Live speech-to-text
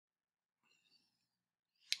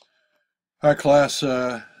Hi class,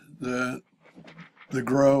 the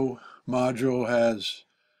GROW module has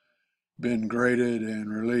been graded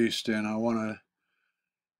and released, and I want to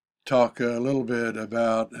talk a little bit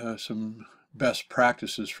about some best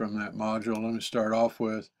practices from that module. Let me start off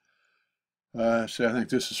with, I think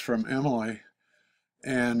this is from Emily,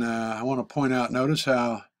 and I want to point out, notice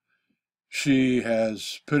how she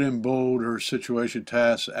has put in bold her situation,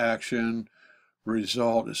 task, action,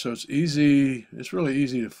 result. So it's really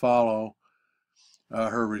easy to follow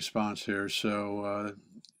her response here. So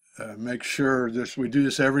make sure we do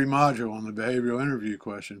this every module on the behavioral interview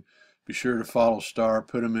question. Be sure to follow star,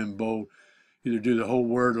 put them in bold. Either do the whole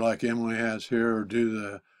word like Emily has here or do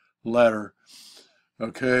the letter.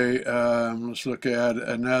 Okay, let's look at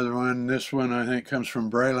another one. This one I think comes from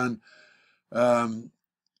Braylon. Um,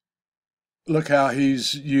 Look how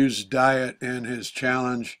he's used diet in his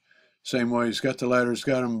challenge. Same way he's got the letters,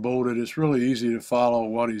 got them bolded. It's really easy to follow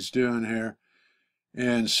what he's doing here.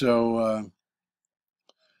 And so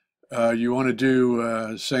you want to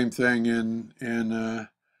do same thing in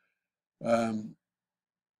um,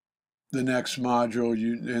 the next module.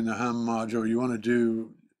 In the hum module, you want to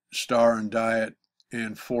do star and diet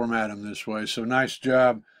and format them this way. So nice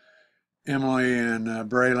job, Emily and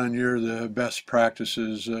Braylon. You're the best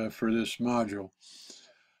practices for this module.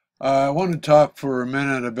 I want to talk for a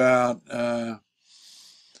minute about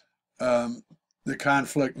um, the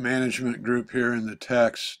conflict management group here in the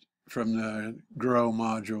text from the GROW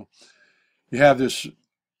module. You have this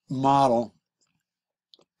model,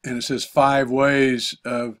 and it says 5 ways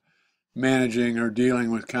of managing or dealing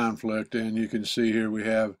with conflict. And you can see here we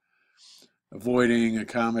have avoiding,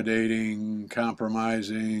 accommodating,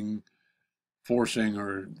 compromising, forcing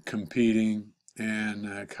or competing, and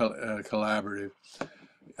collaborative.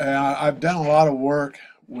 I've done a lot of work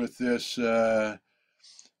with this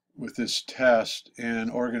test in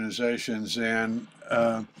organizations, and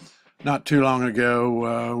not too long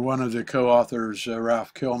ago, one of the co-authors,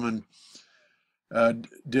 Ralph Kilman,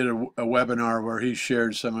 did a webinar where he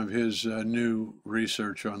shared some of his new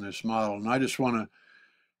research on this model. And I just want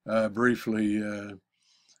to briefly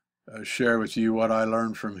share with you what I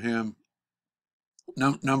learned from him.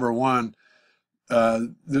 Number one,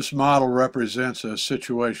 this model represents a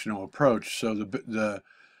situational approach. So the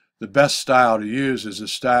best style to use is a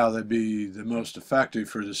style that be the most effective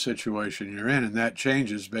for the situation you're in, and that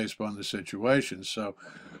changes based upon the situation. So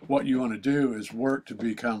what you want to do is work to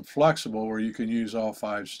become flexible where you can use all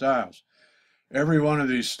 5 styles. Every one of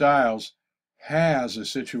these styles has a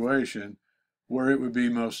situation where it would be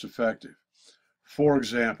most effective. For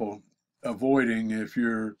example, avoiding, if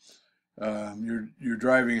you're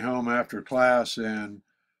driving home after class and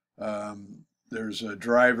there's a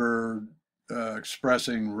driver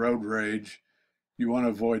expressing road rage, you want to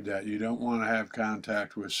avoid that. You don't want to have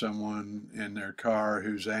contact with someone in their car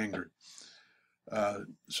who's angry.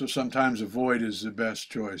 So sometimes avoid is the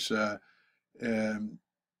best choice. And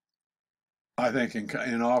I think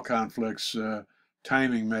in all conflicts,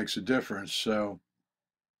 timing makes a difference. So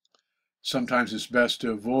sometimes it's best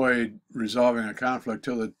to avoid resolving a conflict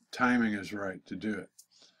till the timing is right to do it.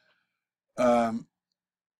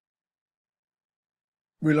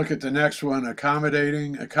 We look at the next one,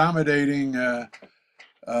 accommodating. Accommodating,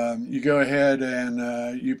 you go ahead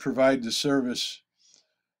and you provide the service.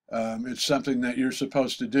 It's something that you're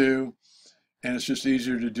supposed to do, and it's just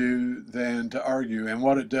easier to do than to argue. And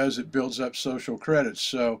what it does, it builds up social credits.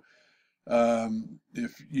 So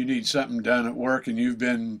if you need something done at work and you've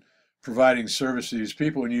been providing service to these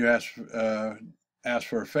people and you ask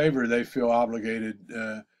for a favor, they feel obligated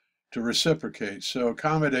to reciprocate. So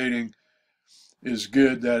accommodating is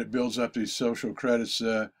good, that it builds up these social credits.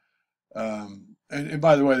 And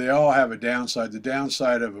by the way, they all have a downside. The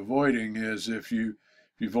downside of avoiding is if you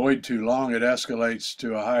avoid too long, it escalates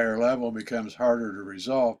to a higher level, becomes harder to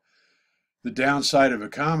resolve. The downside of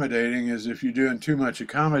accommodating is if you're doing too much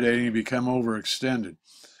accommodating, you become overextended.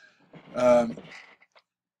 Um,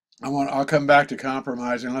 I'll come back to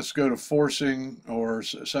compromising. Let's go to forcing, or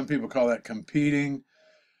some people call that competing.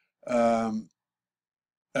 Um,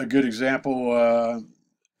 a good example,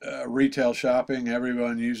 retail shopping.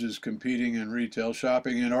 Everyone uses competing in retail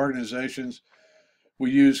shopping. In organizations,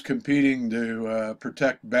 we use competing to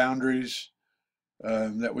protect boundaries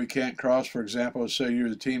that we can't cross. For example, say you're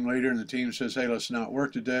the team leader and the team says, "Hey, let's not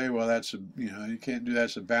work today." Well, you can't do that.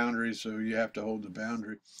 That's a boundary, so you have to hold the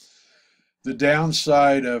boundary. The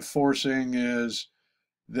downside of forcing is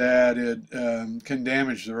that it can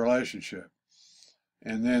damage the relationship,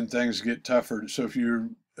 and then things get tougher. So if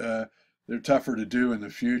they're tougher to do in the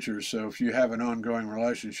future. So if you have an ongoing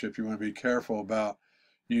relationship, you want to be careful about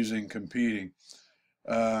using competing.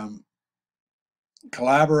 Um,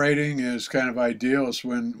 Collaborating is kind of ideal. It's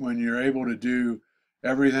when you're able to do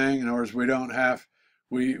everything. In other words,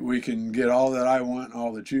 we can get all that I want,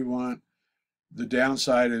 all that you want. The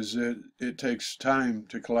downside is that it takes time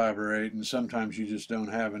to collaborate, and sometimes you just don't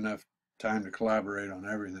have enough time to collaborate on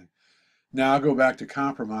everything. Now I'll go back to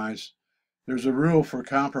compromise. There's a rule for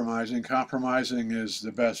compromising. Compromising is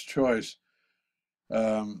the best choice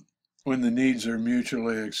when the needs are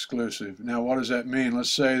mutually exclusive. Now, what does that mean? Let's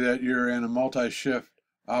say that you're in a multi-shift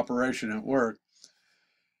operation at work,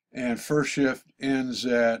 and first shift ends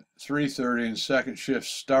at 3:30 and second shift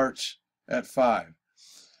starts at 5.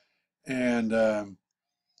 And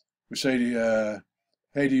we say to you,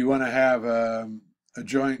 hey, do you want to have a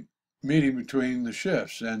joint meeting between the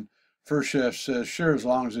shifts? And first shift says, sure, as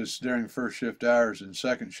long as it's during first shift hours. And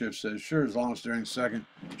second shift says, sure, as long as it's during second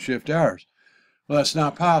shift hours. Well, that's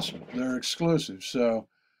not possible. They're exclusive. So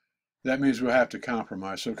that means we'll have to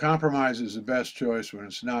compromise. So compromise is the best choice when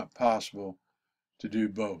it's not possible to do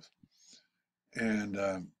both.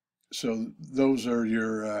 And so those are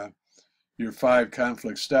your 5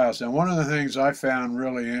 conflict styles. Now, one of the things I found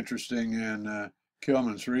really interesting in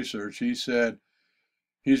Kilman's research, he said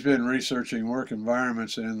he's been researching work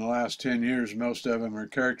environments, and in the last 10 years, most of them are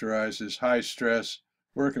characterized as high-stress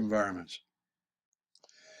work environments.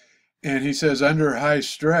 And he says under high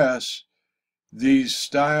stress, these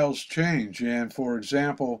styles change. And for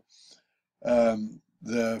example,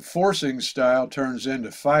 the forcing style turns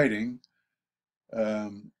into fighting.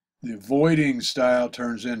 The avoiding style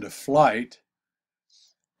turns into flight.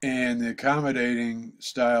 And the accommodating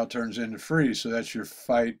style turns into freeze. So that's your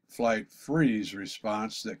fight, flight, freeze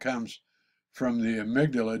response that comes from the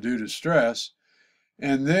amygdala due to stress.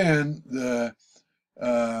 And then the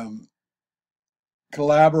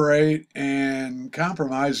collaborate and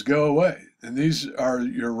compromise go away. And these are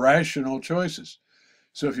your rational choices.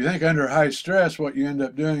 So if you think under high stress, what you end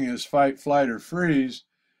up doing is fight, flight, or freeze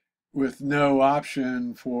with no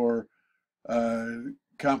option for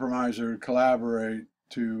compromise or collaborate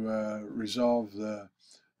to resolve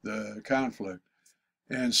the conflict.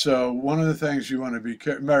 And so one of the things you want to be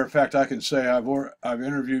careful, matter of fact, I can say I've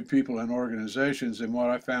interviewed people in organizations, and what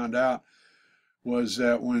I found out was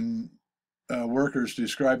that when workers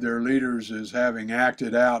describe their leaders as having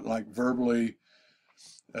acted out, like verbally,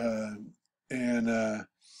 and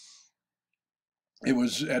it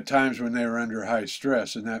was at times when they were under high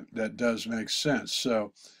stress, and that does make sense.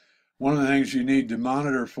 So one of the things you need to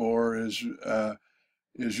monitor for is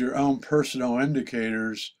your own personal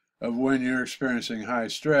indicators of when you're experiencing high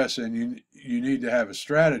stress, and you need to have a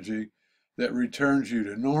strategy that returns you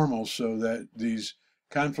to normal so that these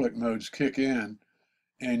conflict modes kick in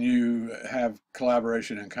and you have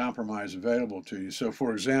collaboration and compromise available to you. So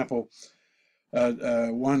for example,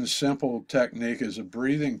 one simple technique is a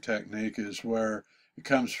breathing technique, is where it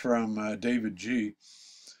comes from David G.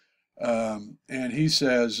 And he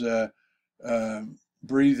says,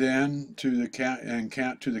 breathe in to the count and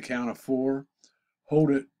count to the count of 4,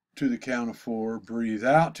 hold it to the count of 4, breathe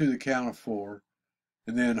out to the count of 4,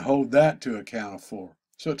 and then hold that to a count of 4.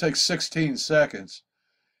 So it takes 16 seconds.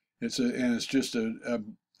 It's just a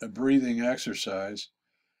breathing exercise.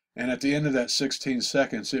 And at the end of that 16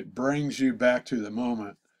 seconds, it brings you back to the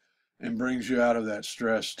moment and brings you out of that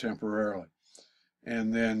stress temporarily.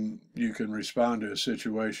 And then you can respond to a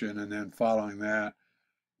situation, and then following that,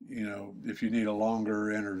 if you need a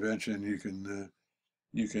longer intervention,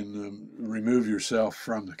 you can remove yourself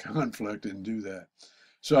from the conflict and do that.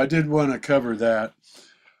 So I did want to cover that.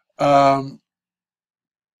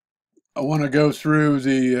 I want to go through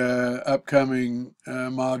the upcoming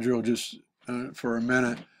module just for a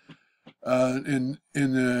minute. In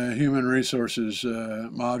the human resources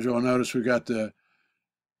module, notice we got the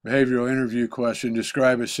behavioral interview question.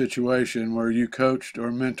 Describe a situation where you coached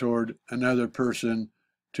or mentored another person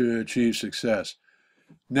to achieve success.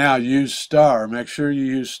 Now use STAR. Make sure you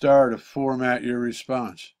use STAR to format your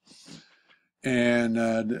response. And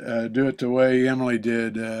do it the way Emily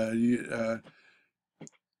did.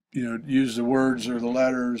 Use the words or the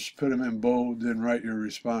letters, put them in bold, then write your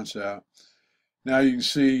response out. Now you can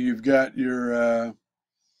see you've got your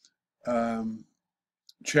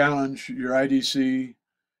challenge, your IDC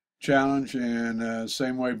challenge, and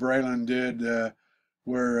same way Braylon did,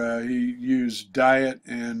 where he used diet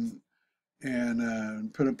and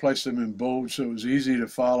placed them in bold, so it was easy to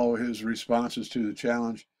follow his responses to the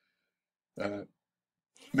challenge.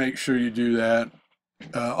 Make sure you do that.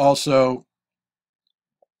 Also,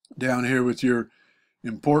 down here with your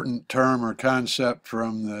important term or concept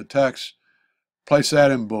from the text, place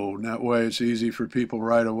that in bold, and that way it's easy for people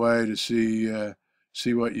right away to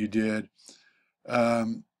see what you did.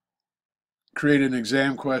 create an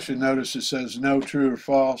exam question. Notice it says no, true or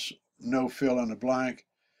false, no fill in the blank.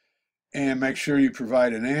 And make sure you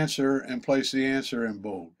provide an answer and place the answer in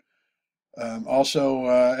bold. Also,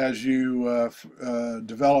 as you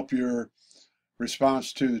develop your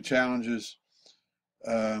response to the challenges,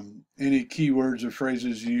 any keywords or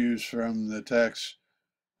phrases you use from the text,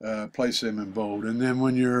 place them in bold. And then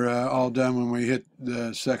when you're all done, when we hit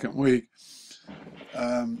the second week,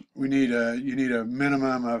 you need a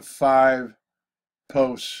minimum of 5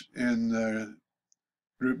 posts in the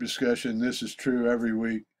group discussion. This is true every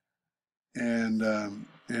week, and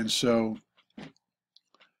so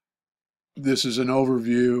this is an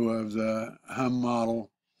overview of the HUM model,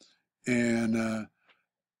 and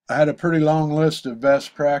I had a pretty long list of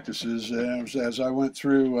best practices as I went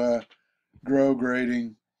through grow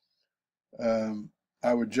grading.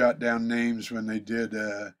 I would jot down names when they did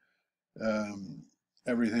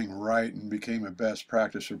everything right and became a best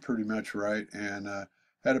practice, or pretty much right, and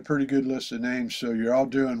had a pretty good list of names. So you're all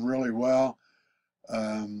doing really well.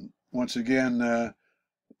 Once again, I'd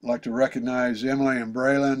like to recognize Emily and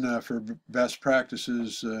Braylon for best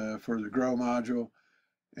practices for the grow module,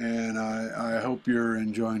 and I hope you're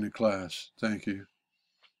enjoying the class. Thank you.